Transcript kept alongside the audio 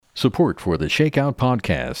Support for the Shakeout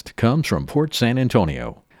podcast comes from Port San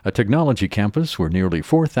Antonio, a technology campus where nearly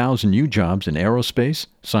 4,000 new jobs in aerospace,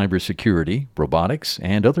 cybersecurity, robotics,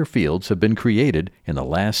 and other fields have been created in the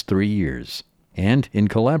last 3 years. And in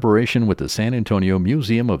collaboration with the San Antonio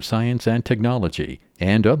Museum of Science and Technology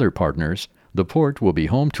and other partners, the Port will be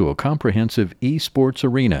home to a comprehensive esports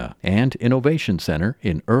arena and innovation center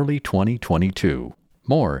in early 2022.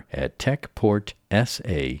 More at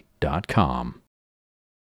techportsa.com.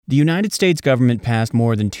 The United States government passed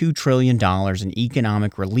more than $2 trillion in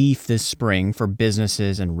economic relief this spring for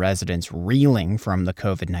businesses and residents reeling from the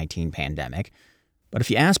COVID-19 pandemic. But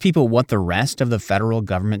if you ask people what the rest of the federal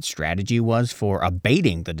government strategy was for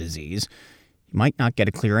abating the disease, you might not get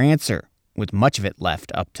a clear answer, with much of it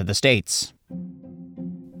left up to the states.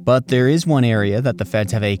 But there is one area that the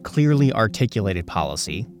feds have a clearly articulated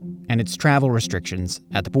policy, and it's travel restrictions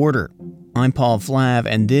at the border. I'm Paul Flav,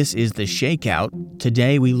 and this is The Shakeout.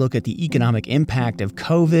 Today we look at the economic impact of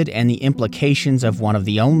COVID and the implications of one of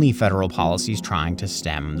the only federal policies trying to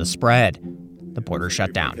stem the spread, the border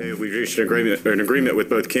shutdown. We've reached an agreement with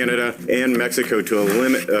both Canada and Mexico to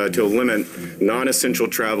limit non-essential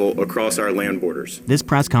travel across our land borders. This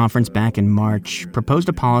press conference back in March proposed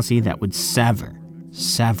a policy that would sever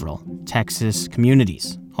several Texas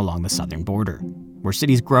communities along the southern border, where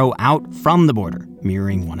cities grow out from the border,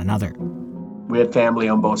 mirroring one another. We had family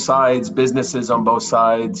on both sides, businesses on both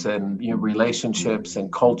sides, and relationships and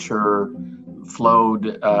culture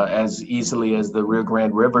flowed as easily as the Rio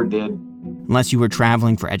Grande River did. Unless you were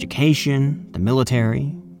traveling for education, the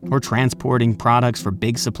military, or transporting products for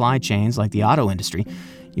big supply chains like the auto industry,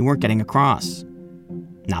 you weren't getting across.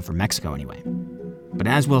 Not from Mexico, anyway. But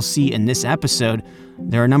as we'll see in this episode,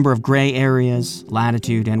 there are a number of gray areas,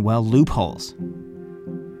 latitude, and, loopholes.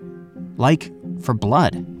 Like for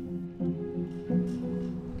blood.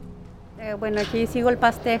 We're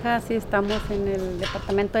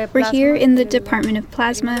here in the Department of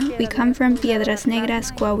Plasma. We come from Piedras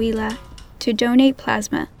Negras, Coahuila, to donate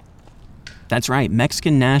plasma. That's right,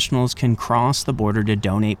 Mexican nationals can cross the border to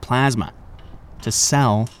donate plasma, to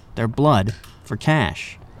sell their blood for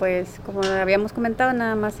cash. And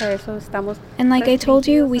like I told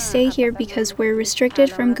you, we stay here because we're restricted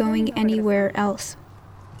from going anywhere else.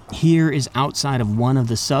 Here is outside of one of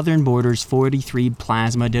the southern border's 43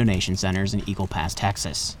 plasma donation centers in Eagle Pass,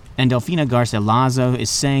 Texas. And Delfina Garcilaso is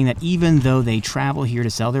saying that even though they travel here to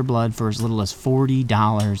sell their blood for as little as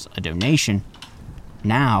 $40 a donation,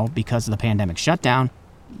 now, because of the pandemic shutdown,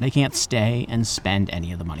 they can't stay and spend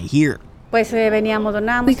any of the money here. We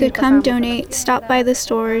could come donate, stop by the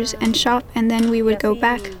stores, and shop, and then we would go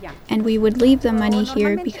back. And we would leave the money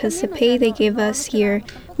here because the pay they give us here,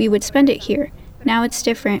 we would spend it here. Now it's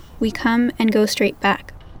different. We come and go straight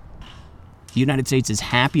back. The United States is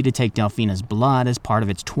happy to take Delfina's blood as part of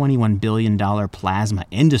its $21 billion plasma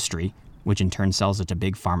industry, which in turn sells it to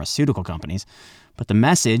big pharmaceutical companies. But the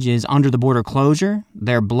message is under the border closure,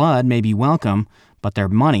 their blood may be welcome, but their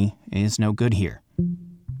money is no good here.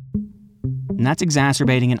 And that's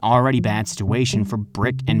exacerbating an already bad situation for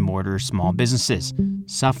brick and mortar small businesses,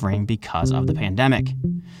 suffering because of the pandemic.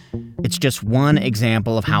 It's just one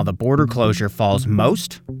example of how the border closure falls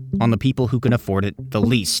most on the people who can afford it the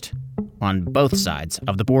least, on both sides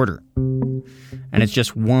of the border. And it's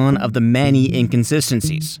just one of the many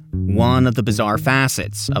inconsistencies, one of the bizarre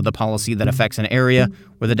facets of the policy that affects an area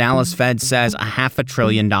where the Dallas Fed says $500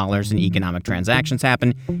 billion in economic transactions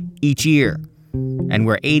happen each year, and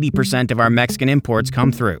where 80% of our Mexican imports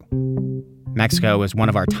come through. Mexico is one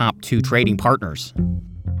of our top 2 trading partners.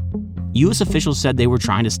 U.S. officials said they were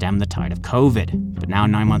trying to stem the tide of COVID, but now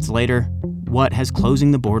 9 months later, what has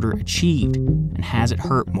closing the border achieved, and has it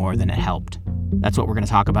hurt more than it helped? That's what we're going to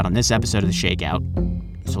talk about on this episode of The Shakeout,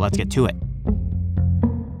 so let's get to it.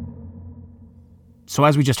 So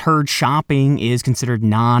as we just heard, shopping is considered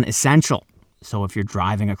non-essential. So if you're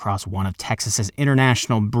driving across one of Texas's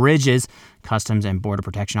international bridges, Customs and Border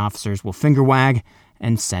Protection officers will finger wag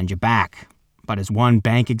and send you back. But as one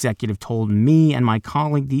bank executive told me and my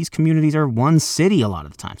colleague, these communities are one city a lot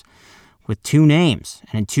of the times, with 2 names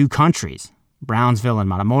and in 2 countries, Brownsville and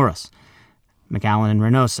Matamoros, McAllen and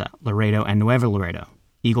Reynosa, Laredo and Nuevo Laredo,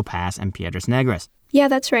 Eagle Pass and Piedras Negras. Yeah,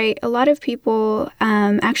 that's right. A lot of people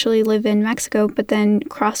actually live in Mexico, but then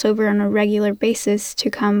cross over on a regular basis to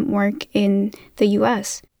come work in the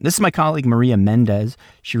U.S. This is my colleague, Maria Mendez.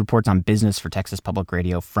 She reports on business for Texas Public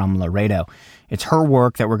Radio from Laredo. It's her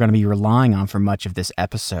work that we're going to be relying on for much of this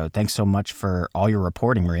episode. Thanks so much for all your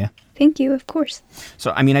reporting, Maria. Thank you, of course.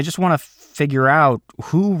 So, I just want to figure out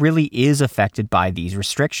who really is affected by these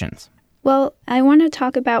restrictions. Well, I want to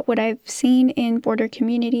talk about what I've seen in border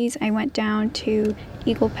communities. I went down to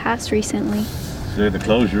Eagle Pass recently. See the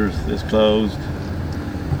closures, this closed,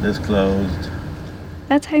 this closed.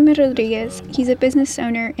 That's Jaime Rodriguez. He's a business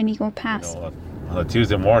owner in Eagle Pass. On a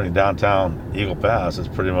Tuesday morning downtown Eagle Pass, it's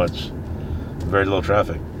pretty much very low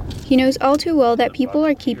traffic. He knows all too well that people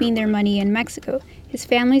are keeping their money in Mexico. His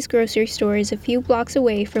family's grocery store is a few blocks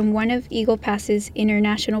away from one of Eagle Pass's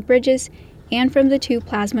international bridges and from the 2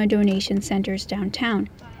 plasma donation centers downtown.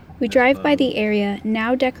 We drive by the area,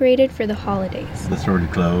 now decorated for the holidays. It's already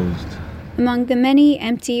closed. Among the many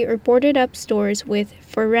empty or boarded up stores with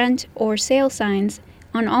for rent or sale signs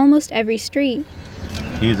on almost every street.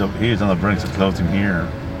 He's on the brink of closing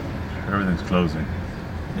here. Everything's closing.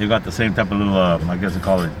 You got the same type of little, I guess they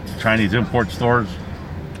call it Chinese import stores.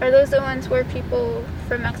 Are those the ones where people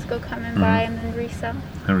from Mexico come and buy and then resell?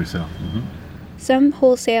 And resell. Mm-hmm. Some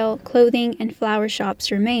wholesale, clothing, and flower shops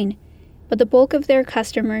remain, but the bulk of their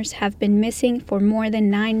customers have been missing for more than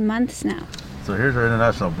 9 months now. So here's our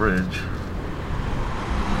international bridge.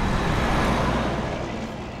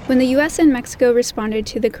 When the U.S. and Mexico responded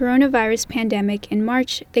to the coronavirus pandemic in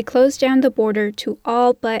March, they closed down the border to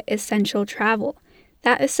all but essential travel.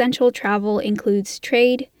 That essential travel includes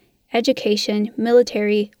trade, education,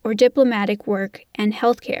 military, or diplomatic work, and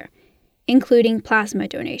healthcare, including plasma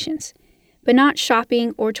donations, but not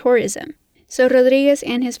shopping or tourism. So Rodriguez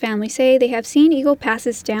and his family say they have seen Eagle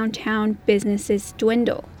Pass's downtown businesses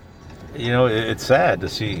dwindle. You know, it's sad to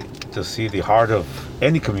see the heart of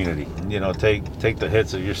any community, take the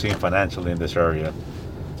hits that you're seeing financially in this area.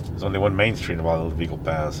 There's only one Main Street of all of Eagle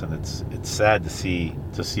Pass, and it's sad to see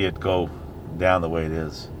it go down the way it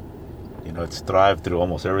is. It's thrived through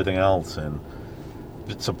almost everything else, and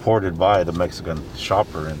it's supported by the Mexican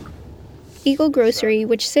shopper. And Eagle Grocery,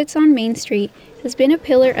 which sits on Main Street, has been a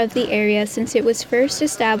pillar of the area since it was first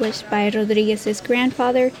established by Rodriguez's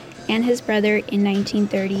grandfather and his brother in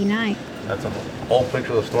 1939. That's an old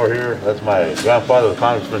picture of the store here. That's my grandfather,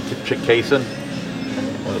 Congressman Chick Kaysen,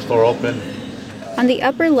 when the store opened. On the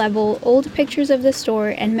upper level, old pictures of the store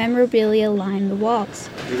and memorabilia line the walls.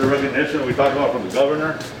 These are recognition we talked about from the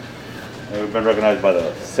governor. And we've been recognized by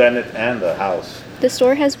the Senate and the House. The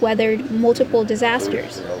store has weathered multiple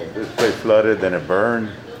disasters. This place flooded, then it burned.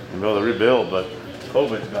 We were able to rebuild, but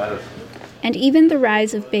COVID's got us. And even the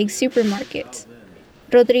rise of big supermarkets.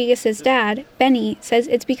 Rodriguez's dad, Benny, says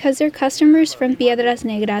it's because their customers from Piedras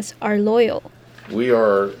Negras are loyal. We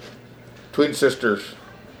are twin sisters.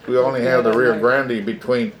 We only have the Rio Grande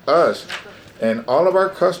between us, and all of our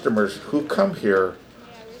customers who come here,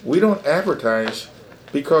 we don't advertise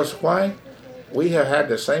because why? We have had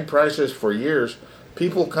the same prices for years.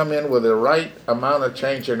 People come in with the right amount of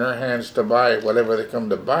change in their hands to buy whatever they come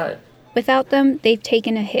to buy. Without them, they've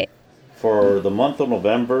taken a hit. For the month of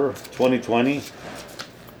November 2020,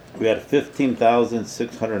 we had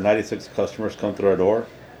 15,696 customers come through our door.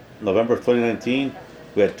 November 2019,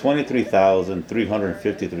 we had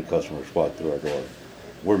 23,353 customers walk through our door.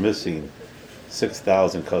 We're missing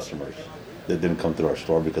 6,000 customers that didn't come through our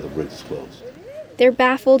store because the bridge is closed. They're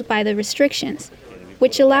baffled by the restrictions,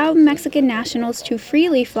 which allow Mexican nationals to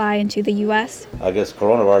freely fly into the U.S. I guess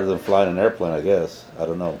coronavirus doesn't fly in an airplane, I guess. I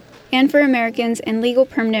don't know. And for Americans and legal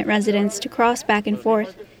permanent residents to cross back and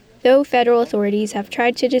forth, though federal authorities have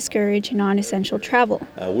tried to discourage non-essential travel.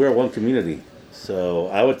 We're one community, so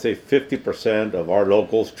I would say 50% of our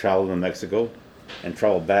locals travel to Mexico and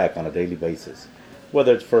travel back on a daily basis.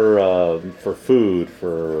 Whether it's for food,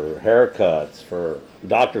 for haircuts, for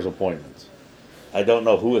doctor's appointments. I don't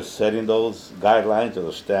know who is setting those guidelines or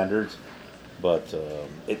the standards, but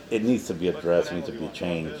it needs to be addressed, it needs to be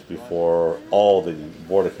changed before all the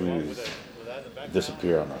border communities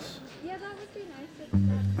disappear on us.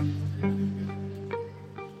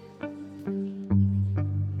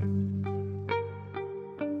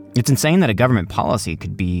 It's insane that a government policy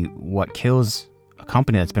could be what kills a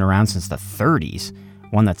company that's been around since the 30s,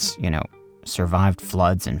 one that's, survived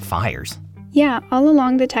floods and fires. Yeah, all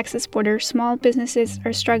along the Texas border, small businesses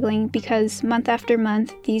are struggling because month after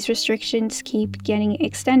month, these restrictions keep getting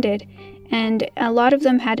extended. And a lot of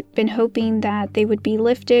them had been hoping that they would be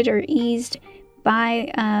lifted or eased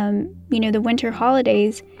by, the winter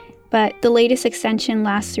holidays. But the latest extension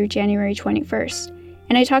lasts through January 21st.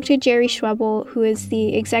 And I talked to Jerry Schwebel, who is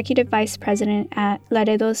the executive vice president at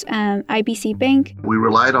Laredo's IBC Bank. We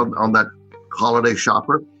relied on that holiday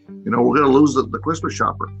shopper. We're going to lose the Christmas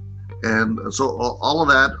shopper. And so all of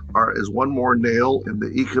that is one more nail in the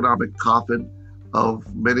economic coffin of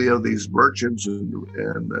many of these merchants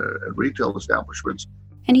and retail establishments.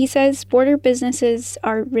 And he says border businesses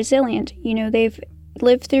are resilient. They've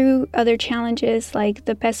lived through other challenges like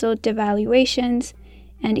the peso devaluations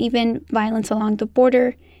and even violence along the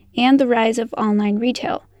border and the rise of online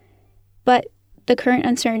retail. But the current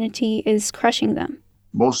uncertainty is crushing them.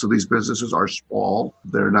 Most of these businesses are small.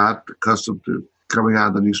 They're not accustomed to coming out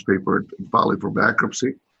of the newspaper and filing for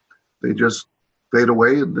bankruptcy. They just fade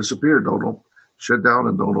away and disappear. Don't shut down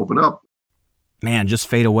and don't open up. Man, just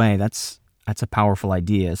fade away. That's a powerful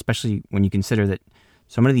idea, especially when you consider that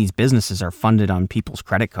so many of these businesses are funded on people's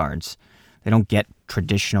credit cards. They don't get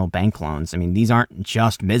traditional bank loans. I mean, these aren't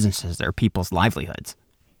just businesses. They're people's livelihoods.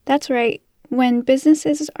 That's right. When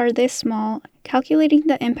businesses are this small, calculating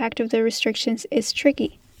the impact of the restrictions is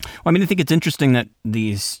tricky. Well, I mean, I think it's interesting that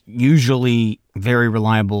these usually very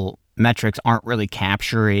reliable metrics aren't really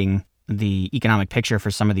capturing the economic picture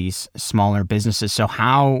for some of these smaller businesses. So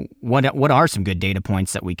what are some good data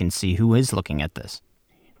points that we can see? Who is looking at this?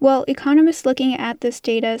 Well, economists looking at this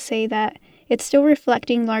data say that it's still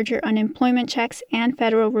reflecting larger unemployment checks and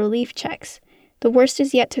federal relief checks. The worst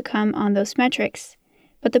is yet to come on those metrics.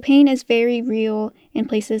 But the pain is very real in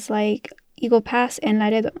places like Eagle Pass and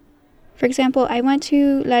Laredo. For example, I went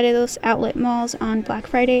to Laredo's outlet malls on Black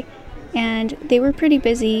Friday, and they were pretty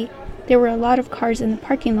busy. There were a lot of cars in the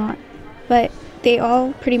parking lot, but they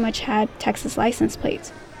all pretty much had Texas license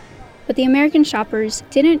plates. But the American shoppers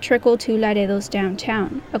didn't trickle to Laredo's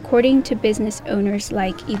downtown, according to business owners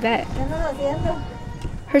like Yvette.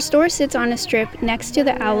 Her store sits on a strip next to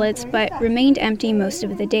the outlets, but remained empty most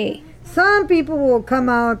of the day. Some people will come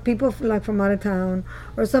out, people like from out of town,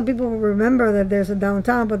 or some people will remember that there's a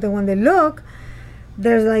downtown, but then when they look,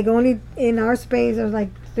 there's like only in our space, there's like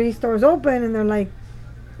 3 stores open, and they're like,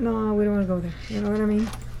 no, we don't want to go there. You know what I mean?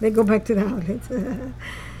 They go back to the outlets.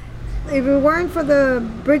 If it weren't for the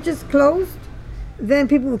bridges closed, then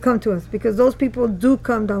people would come to us because those people do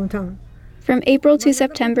come downtown. From April to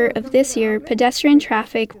September of this year, pedestrian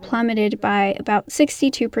traffic plummeted by about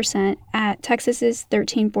 62% at Texas's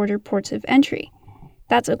 13 border ports of entry.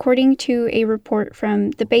 That's according to a report from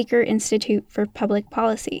the Baker Institute for Public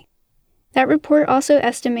Policy. That report also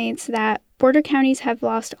estimates that border counties have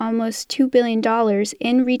lost almost $2 billion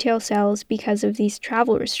in retail sales because of these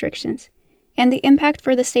travel restrictions. And the impact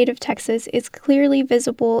for the state of Texas is clearly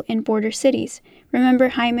visible in border cities. Remember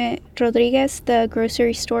Jaime Rodriguez, the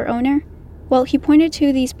grocery store owner? Well, he pointed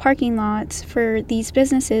to these parking lots for these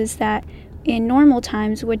businesses that in normal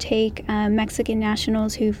times would take Mexican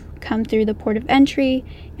nationals who've come through the port of entry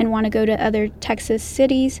and want to go to other Texas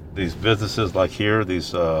cities. These businesses like here, these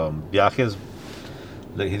viajes,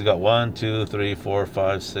 he's got 1, 2, 3, 4,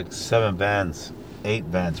 5, 6, 7 vans, 8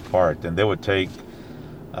 vans parked, and they would take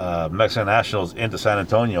Mexican nationals into San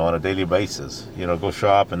Antonio on a daily basis. You know, go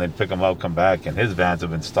shop and then pick them up, come back, and his vans have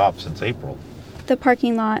been stopped since April. The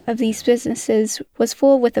parking lot of these businesses was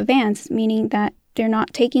full with the vans, meaning that they're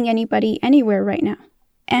not taking anybody anywhere right now.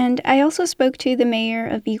 And I also spoke to the mayor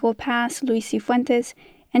of Eagle Pass, Luis Cifuentes,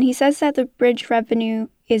 and he says that the bridge revenue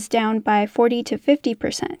is down by 40 to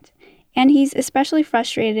 50%. And he's especially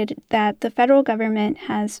frustrated that the federal government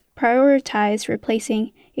has prioritized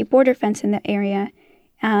replacing a border fence in the area.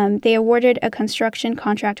 They awarded a construction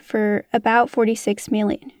contract for about $46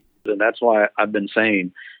 million. And that's why I've been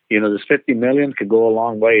saying, you know, this $50 million could go a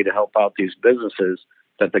long way to help out these businesses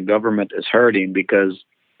that the government is hurting because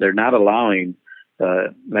they're not allowing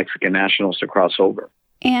Mexican nationals to cross over.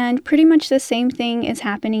 And pretty much the same thing is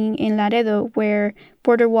happening in Laredo, where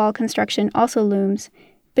border wall construction also looms.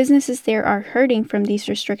 Businesses there are hurting from these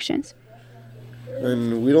restrictions.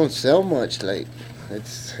 And we don't sell much. Like,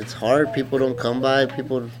 it's hard. People don't come by.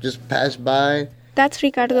 People just pass by. That's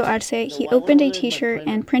Ricardo Arce. He opened a t-shirt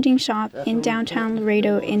and printing shop in downtown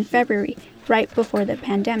Laredo in February, right before the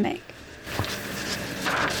pandemic.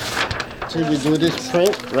 So we do this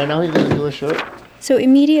print. Right now he's going to do a shirt. So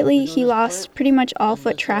immediately he lost pretty much all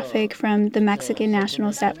foot traffic from the Mexican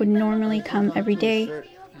nationals that would normally come every day.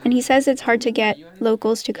 And he says it's hard to get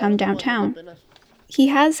locals to come downtown. He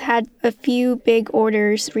has had a few big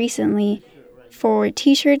orders recently for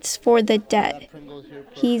t-shirts for the dead.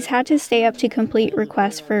 He's had to stay up to complete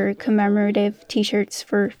requests for commemorative t-shirts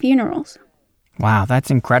for funerals. Wow, that's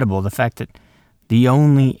incredible. The fact that the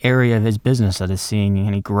only area of his business that is seeing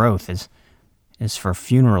any growth is for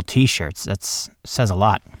funeral t-shirts. That says a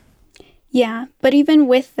lot. Yeah, but even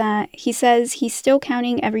with that, he says he's still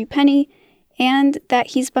counting every penny and that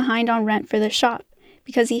he's behind on rent for the shop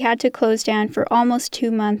because he had to close down for almost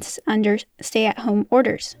 2 months under stay-at-home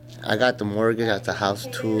orders. I got the mortgage at the house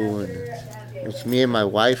too, and it's me and my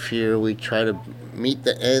wife here. We try to meet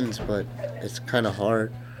the ends, but it's kind of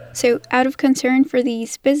hard. So, out of concern for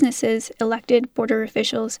these businesses, elected border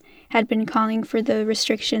officials had been calling for the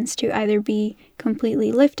restrictions to either be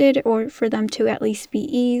completely lifted or for them to at least be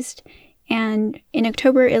eased. And in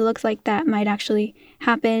October, it looks like that might actually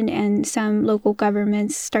happen, and some local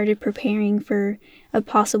governments started preparing for a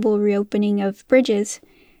possible reopening of bridges.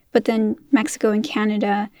 But then Mexico and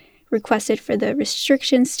Canada requested for the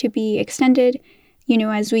restrictions to be extended,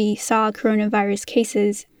 as we saw coronavirus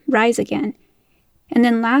cases rise again. And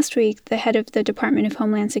then last week, the head of the Department of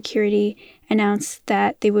Homeland Security announced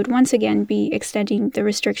that they would once again be extending the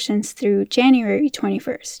restrictions through January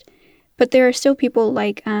 21st. But there are still people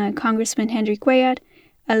like Congressman Henry Cuellar,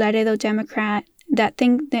 a Laredo Democrat, that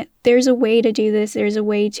think that there's a way to do this, there's a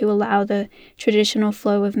way to allow the traditional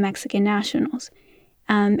flow of Mexican nationals.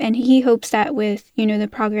 And he hopes that with, the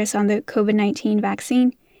progress on the COVID-19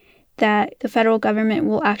 vaccine, that the federal government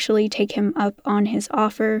will actually take him up on his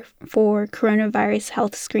offer for coronavirus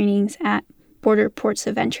health screenings at border ports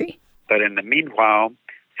of entry. But in the meanwhile,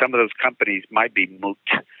 some of those companies might be moot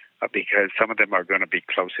because some of them are going to be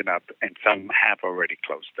closing up and some have already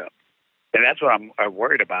closed up. And that's what I'm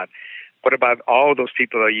worried about. What about all those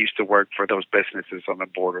people that used to work for those businesses on the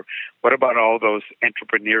border? What about all those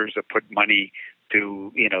entrepreneurs that put money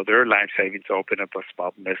to, their life savings to open up a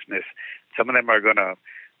small business? Some of them are going to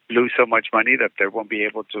lose so much money that they won't be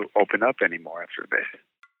able to open up anymore after this.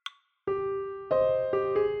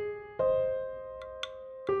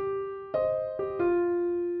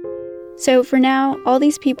 So for now, all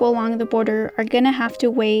these people along the border are going to have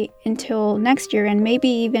to wait until next year and maybe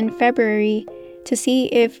even February to see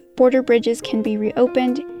if border bridges can be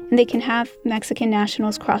reopened and they can have Mexican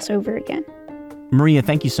nationals cross over again. Maria,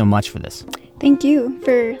 thank you so much for this. Thank you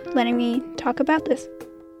for letting me talk about this.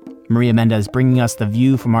 Maria Mendez bringing us the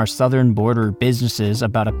view from our southern border businesses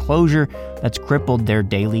about a closure that's crippled their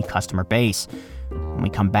daily customer base. When we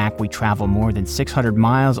come back, we travel more than 600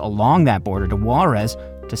 miles along that border to Juarez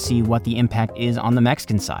to see what the impact is on the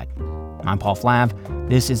Mexican side. I'm Paul Flav.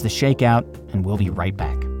 This is The Shakeout, and we'll be right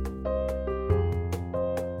back.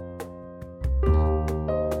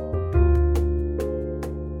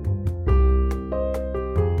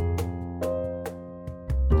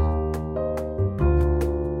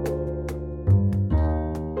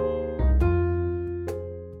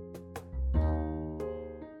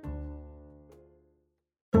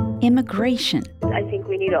 Immigration. I think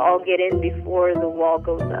we need to all get in before the wall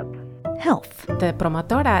goes up. Health. The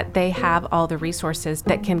promotora, they have all the resources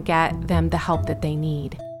that can get them the help that they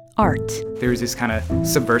need. Art. There's this kind of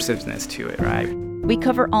subversiveness to it, right? We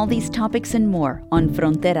cover all these topics and more on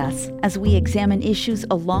Fronteras as we examine issues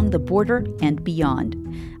along the border and beyond.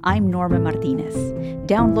 I'm Norma Martinez.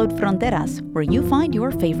 Download Fronteras where you find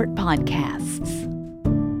your favorite podcasts.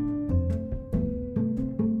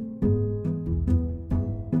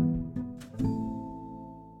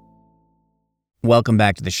 Welcome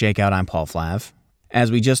back to The Shakeout. I'm Paul Flav.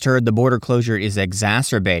 As we just heard, the border closure is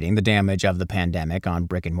exacerbating the damage of the pandemic on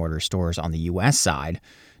brick-and-mortar stores on the U.S. side.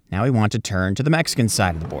 Now we want to turn to the Mexican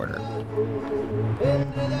side of the border.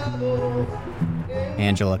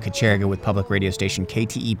 Angela Cacherga with public radio station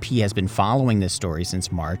KTEP has been following this story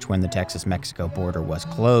since March when the Texas-Mexico border was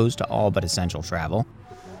closed to all but essential travel.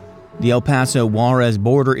 The El Paso-Juarez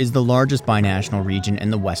border is the largest binational region in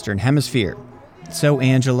the Western Hemisphere. So,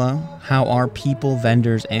 Angela, how are people,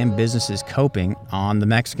 vendors, and businesses coping on the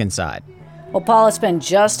Mexican side? Well, Paul, it's been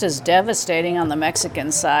just as devastating on the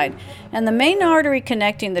Mexican side. And the main artery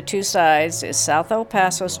connecting the two sides is South El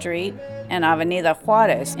Paso Street and Avenida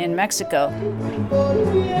Juarez in Mexico.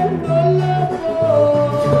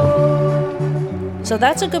 So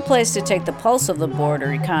that's a good place to take the pulse of the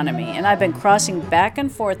border economy. And I've been crossing back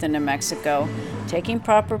and forth into Mexico, taking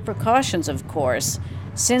proper precautions, of course,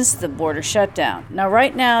 since the border shutdown. Now,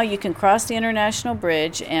 right now, you can cross the International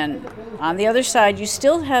Bridge, and on the other side, you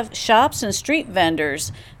still have shops and street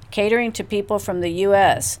vendors catering to people from the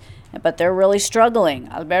U.S., but they're really struggling.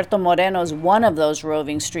 Alberto Moreno is one of those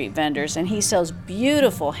roving street vendors, and he sells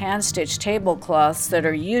beautiful hand-stitched tablecloths that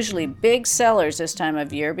are usually big sellers this time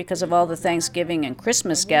of year because of all the Thanksgiving and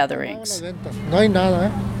Christmas gatherings. No hay nada,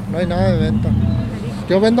 no hay nada de venta.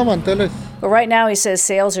 Yo vendo manteles. But right now, he says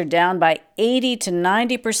sales are down by 80 to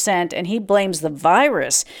 90%, and he blames the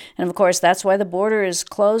virus. And of course, that's why the border is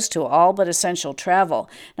closed to all but essential travel.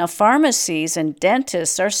 Now, pharmacies and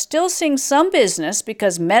dentists are still seeing some business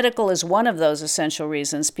because medical is one of those essential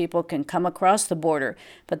reasons people can come across the border.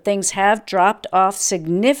 But things have dropped off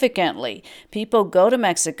significantly. People go to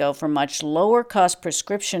Mexico for much lower cost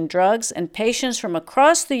prescription drugs, and patients from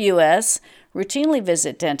across the U.S. routinely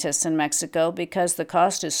visit dentists in Mexico because the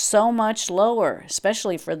cost is so much lower,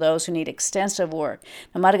 especially for those who need extensive work.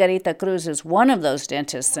 Now, Margarita Cruz is one of those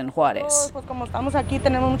dentists in Juárez. Como estamos aquí,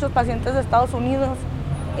 tenemos muchos pacientes de Estados Unidos.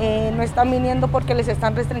 No están viniendo porque les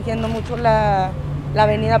están restringiendo mucho la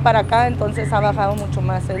venida para acá, entonces ha bajado mucho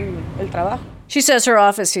más el trabajo. She says her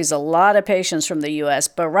office sees a lot of patients from the U.S.,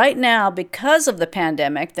 but right now, because of the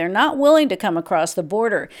pandemic, they're not willing to come across the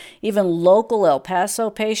border. Even local El Paso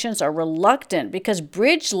patients are reluctant because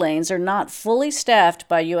bridge lanes are not fully staffed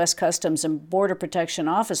by U.S. Customs and Border Protection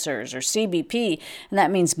officers, or CBP, and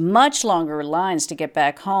that means much longer lines to get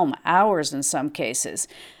back home, hours in some cases.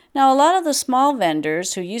 Now, a lot of the small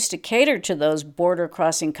vendors who used to cater to those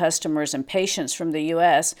border-crossing customers and patients from the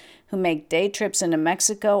U.S. who make day trips into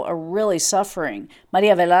Mexico are really suffering.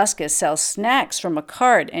 Maria Velazquez sells snacks from a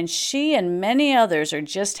cart, and she and many others are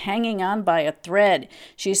just hanging on by a thread.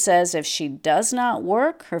 She says if she does not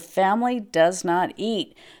work, her family does not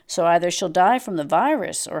eat. So either she'll die from the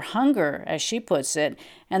virus or hunger, as she puts it,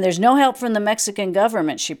 and there's no help from the Mexican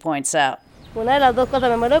government, she points out. Una de las dos cosas,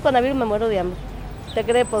 me muero de coronavirus, me muero de hambre. ¿Te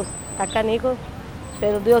crees? Pues está canijo,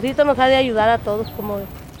 pero Diosito nos ha de ayudar a todos como.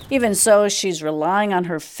 Even so, she's relying on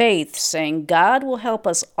her faith, saying God will help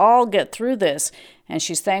us all get through this, and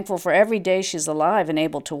she's thankful for every day she's alive and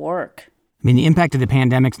able to work. I mean, the impact of the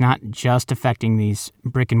pandemic's not just affecting these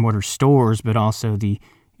brick-and-mortar stores, but also the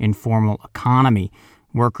informal economy.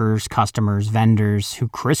 Workers, customers, vendors who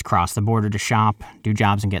crisscross the border to shop, do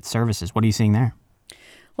jobs, and get services. What are you seeing there?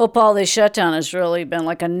 Well, Paul, this shutdown has really been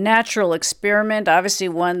like a natural experiment, obviously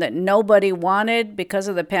one that nobody wanted because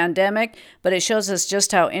of the pandemic, but it shows us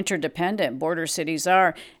just how interdependent border cities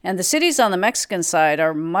are. And the cities on the Mexican side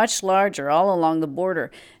are much larger all along the border.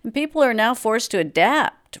 And people are now forced to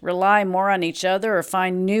adapt, rely more on each other, or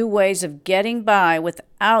find new ways of getting by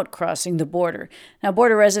without crossing the border. Now,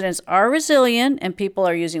 border residents are resilient, and people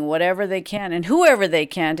are using whatever they can and whoever they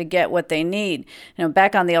can to get what they need. You know,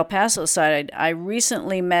 back on the El Paso side, I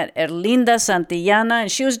recently met Erlinda Santillana,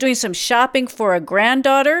 and she was doing some shopping for a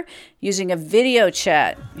granddaughter using a video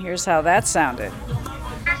chat. Here's how that sounded.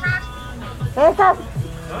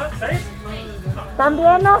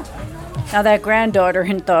 Now, that granddaughter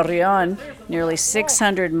in Torreon, nearly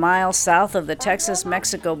 600 miles south of the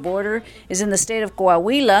Texas-Mexico border, is in the state of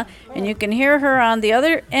Coahuila, and you can hear her on the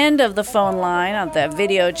other end of the phone line on that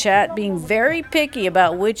video chat being very picky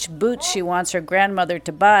about which boots she wants her grandmother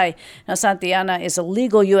to buy. Now, Santillana is a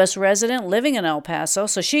legal U.S. resident living in El Paso,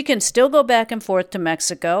 so she can still go back and forth to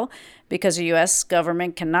Mexico because the U.S.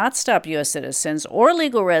 government cannot stop U.S. citizens or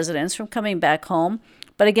legal residents from coming back home.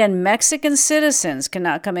 But again, Mexican citizens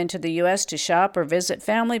cannot come into the U.S. to shop or visit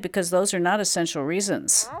family because those are not essential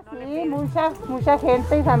reasons.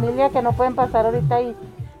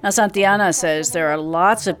 Now, Santillana says there are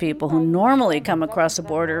lots of people who normally come across the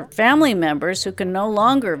border, family members who can no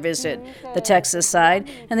longer visit the Texas side,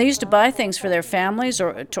 and they used to buy things for their families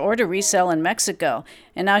or to resell in Mexico.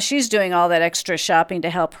 And now she's doing all that extra shopping to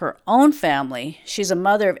help her own family. She's a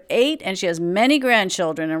mother of 8, and she has many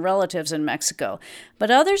grandchildren and relatives in Mexico. But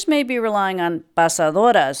others may be relying on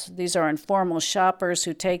pasadoras. These are informal shoppers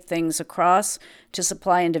who take things across to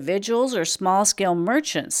supply individuals or small-scale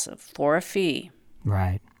merchants for a fee.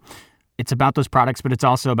 Right. It's about those products, but it's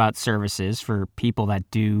also about services for people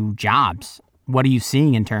that do jobs. What are you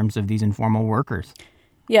seeing in terms of these informal workers?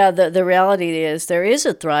 Yeah, the reality is there is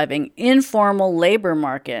a thriving informal labor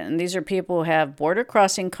market, and these are people who have border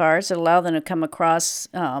crossing cards that allow them to come across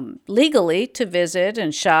legally to visit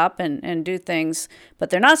and shop and do things, but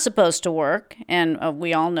they're not supposed to work, and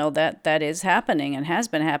we all know that that is happening and has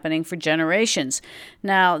been happening for generations.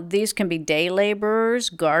 Now, these can be day laborers,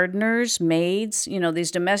 gardeners, maids. You know, these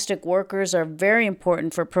domestic workers are very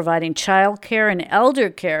important for providing child care and elder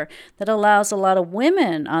care that allows a lot of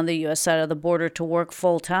women on the U.S. side of the border to work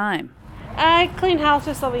full time. I clean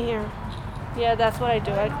houses over here. Yeah, that's what I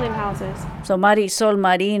do. I clean houses. So Marisol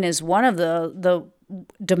Marin is one of the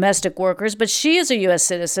domestic workers, but she is a U.S.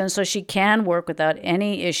 citizen, so she can work without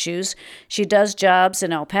any issues. She does jobs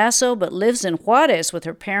in El Paso, but lives in Juárez with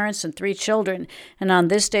her parents and 3 children. And on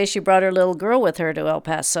this day, she brought her little girl with her to El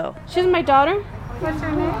Paso. She's my daughter. What's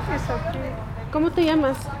her name? She's so cute. ¿Cómo te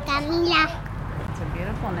llamas? Camila. It's a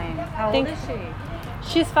beautiful name. How old is she?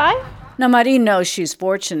 She's 5. Now, Marin knows she's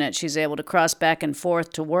fortunate she's able to cross back and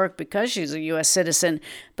forth to work because she's a U.S. citizen,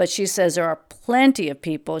 but she says there are plenty of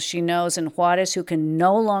people she knows in Juárez who can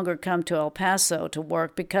no longer come to El Paso to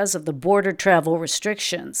work because of the border travel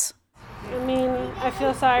restrictions. I mean, I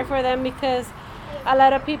feel sorry for them because a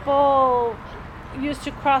lot of people used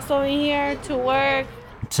to cross over here to work.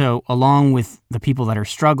 So along with the people that are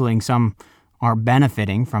struggling, some are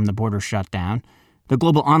benefiting from the border shutdown. The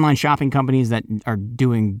global online shopping companies that are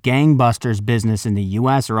doing gangbusters business in the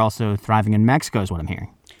U.S. are also thriving in Mexico, is what I'm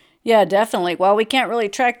hearing. Yeah, definitely. While we can't really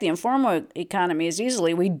track the informal economy as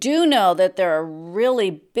easily, we do know that there are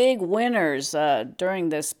really big winners during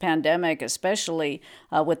this pandemic, especially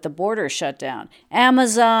with the border shutdown.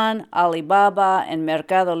 Amazon, Alibaba, and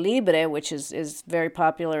Mercado Libre, which is very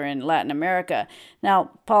popular in Latin America.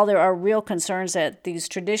 Now, Paul, there are real concerns that these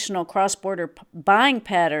traditional cross-border buying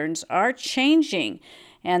patterns are changing.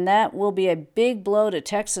 And that will be a big blow to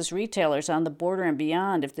Texas retailers on the border and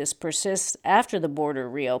beyond if this persists after the border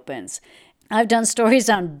reopens. I've done stories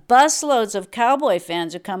on busloads of Cowboy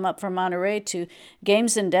fans who come up from Monterey to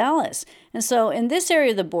games in Dallas. And so in this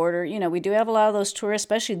area of the border, we do have a lot of those tourists,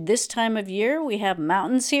 especially this time of year. We have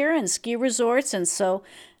mountains here and ski resorts. And so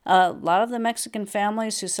a lot of the Mexican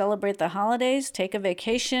families who celebrate the holidays take a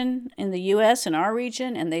vacation in the U.S. and our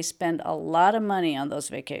region, and they spend a lot of money on those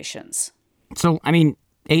vacations. So,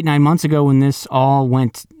 8-9 months ago when this all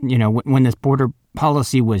went, when this border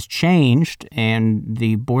policy was changed and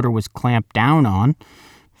the border was clamped down on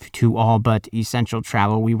to all but essential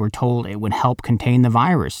travel, we were told it would help contain the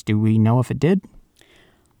virus. Do we know if it did?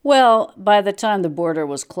 Well, by the time the border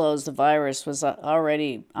was closed, the virus was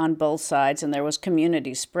already on both sides and there was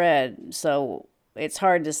community spread. So it's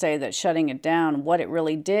hard to say that shutting it down, what it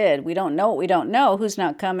really did. We don't know what we don't know. Who's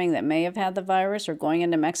not coming that may have had the virus or going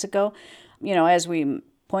into Mexico? As we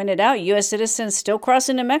pointed out, U.S. citizens still cross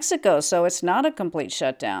into Mexico, so it's not a complete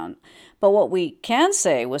shutdown. But what we can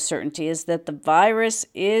say with certainty is that the virus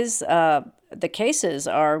is, the cases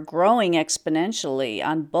are growing exponentially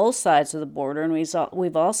on both sides of the border, and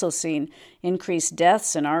we've also seen increased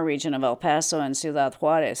deaths in our region of El Paso and Ciudad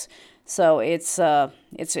Juarez. So it's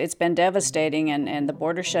been devastating, and the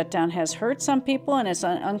border shutdown has hurt some people, and it's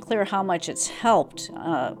unclear how much it's helped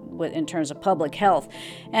in terms of public health.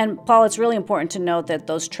 And Paul, it's really important to note that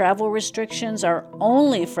those travel restrictions are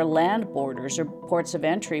only for land borders or ports of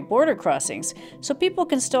entry, border crossings, so people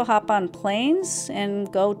can still hop on planes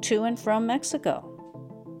and go to and from Mexico.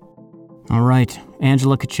 All right.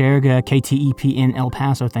 Angela Kacherga, KTEP in El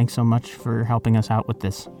Paso, thanks so much for helping us out with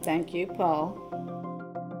this. Thank you, Paul.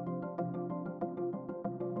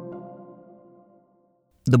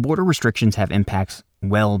 The border restrictions have impacts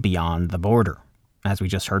well beyond the border. As we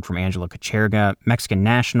just heard from Angela Kacherga, Mexican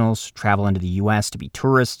nationals travel into the U.S. to be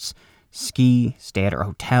tourists, ski, stay at our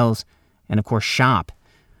hotels, and of course shop.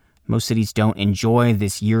 Most cities don't enjoy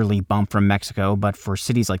this yearly bump from Mexico, but for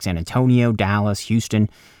cities like San Antonio, Dallas, Houston,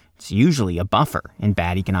 it's usually a buffer in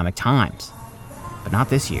bad economic times. But not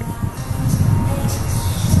this year.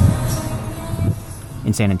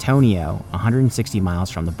 In San Antonio, 160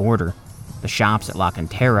 miles from the border, the shops at La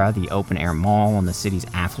Cantera, the open-air mall on the city's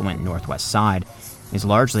affluent northwest side, is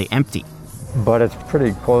largely empty. But it's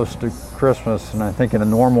pretty close to Christmas, and I think in a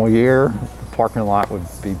normal year, the parking lot would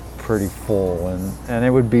be pretty full, and it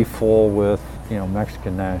would be full with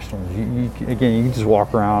Mexican nationals. You can just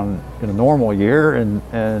walk around in a normal year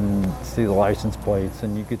and see the license plates,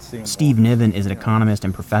 and you could see them. Steve Niven is an economist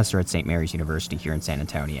and professor at St. Mary's University here in San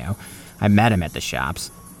Antonio. I met him at the shops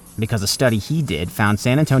because a study he did found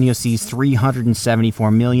San Antonio sees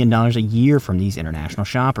 $374 million a year from these international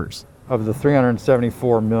shoppers. Of the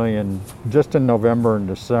 $374 million, just in November and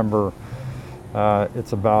December,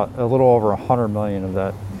 it's about a little over $100 million of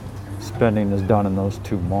that spending is done in those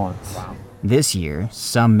 2 months. Wow. This year,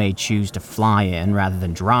 some may choose to fly in rather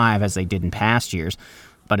than drive as they did in past years,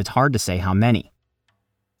 but it's hard to say how many.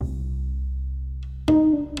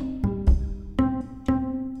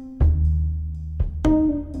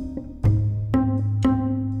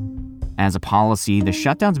 As a policy, the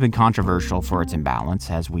shutdown's been controversial for its imbalance,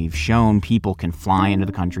 as we've shown people can fly into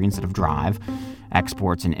the country instead of drive.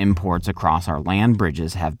 Exports and imports across our land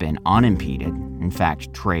bridges have been unimpeded. In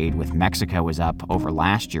fact, trade with Mexico is up over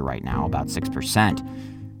last year right now, about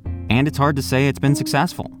 6%. And it's hard to say it's been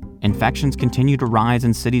successful. Infections continue to rise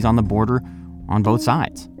in cities on the border on both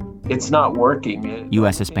sides. It's not working.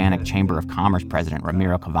 U.S. Hispanic Chamber of Commerce President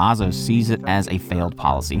Ramiro Cavazos sees it as a failed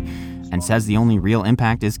policy and says the only real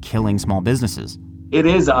impact is killing small businesses. It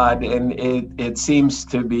is odd, and it seems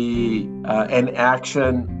to be an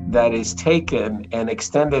action that is taken and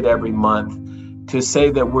extended every month to say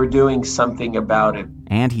that we're doing something about it.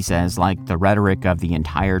 And he says, like the rhetoric of the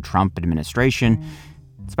entire Trump administration,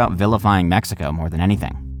 it's about vilifying Mexico more than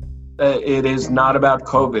anything. It is not about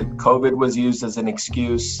COVID. COVID was used as an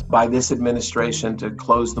excuse by this administration to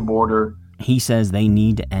close the border. He says they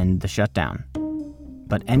need to end the shutdown.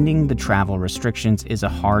 But ending the travel restrictions is a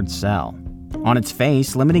hard sell. On its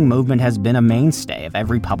face, limiting movement has been a mainstay of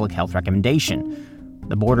every public health recommendation.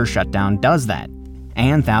 The border shutdown does that.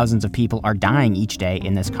 And thousands of people are dying each day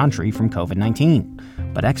in this country from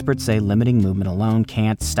COVID-19. But experts say limiting movement alone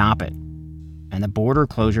can't stop it. And the border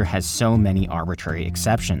closure has so many arbitrary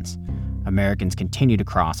exceptions. Americans continue to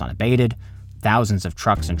cross unabated, thousands of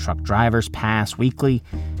trucks and truck drivers pass weekly,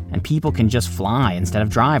 and people can just fly instead of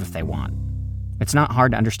drive if they want. It's not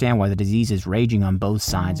hard to understand why the disease is raging on both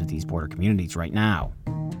sides of these border communities right now.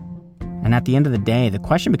 And at the end of the day, the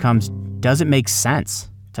question becomes, does it make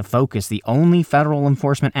sense to focus the only federal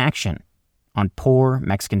enforcement action on poor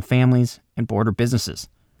Mexican families and border businesses?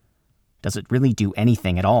 Does it really do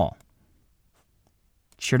anything at all?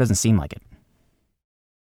 It sure doesn't seem like it.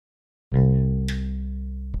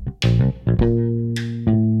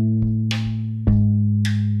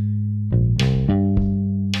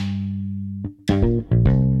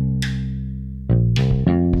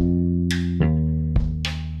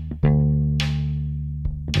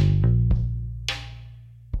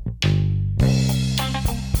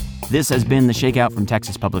 This has been the Shakeout from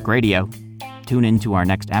Texas Public Radio. Tune in to our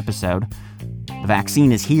next episode. The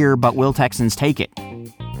vaccine is here, but will Texans take it?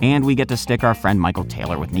 And we get to stick our friend Michael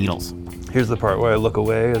Taylor with needles. Here's the part where I look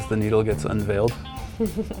away as the needle gets unveiled.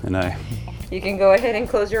 And You can go ahead and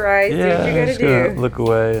close your eyes, do what you gotta do. Look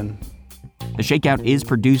away. The Shakeout is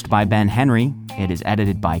produced by Ben Henry. It is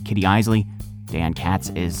edited by Kitty Isley. Dan Katz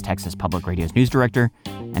is Texas Public Radio's news director.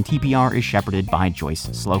 And TPR is shepherded by Joyce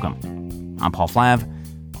Slocum. I'm Paul Flav.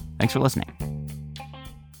 Thanks for listening.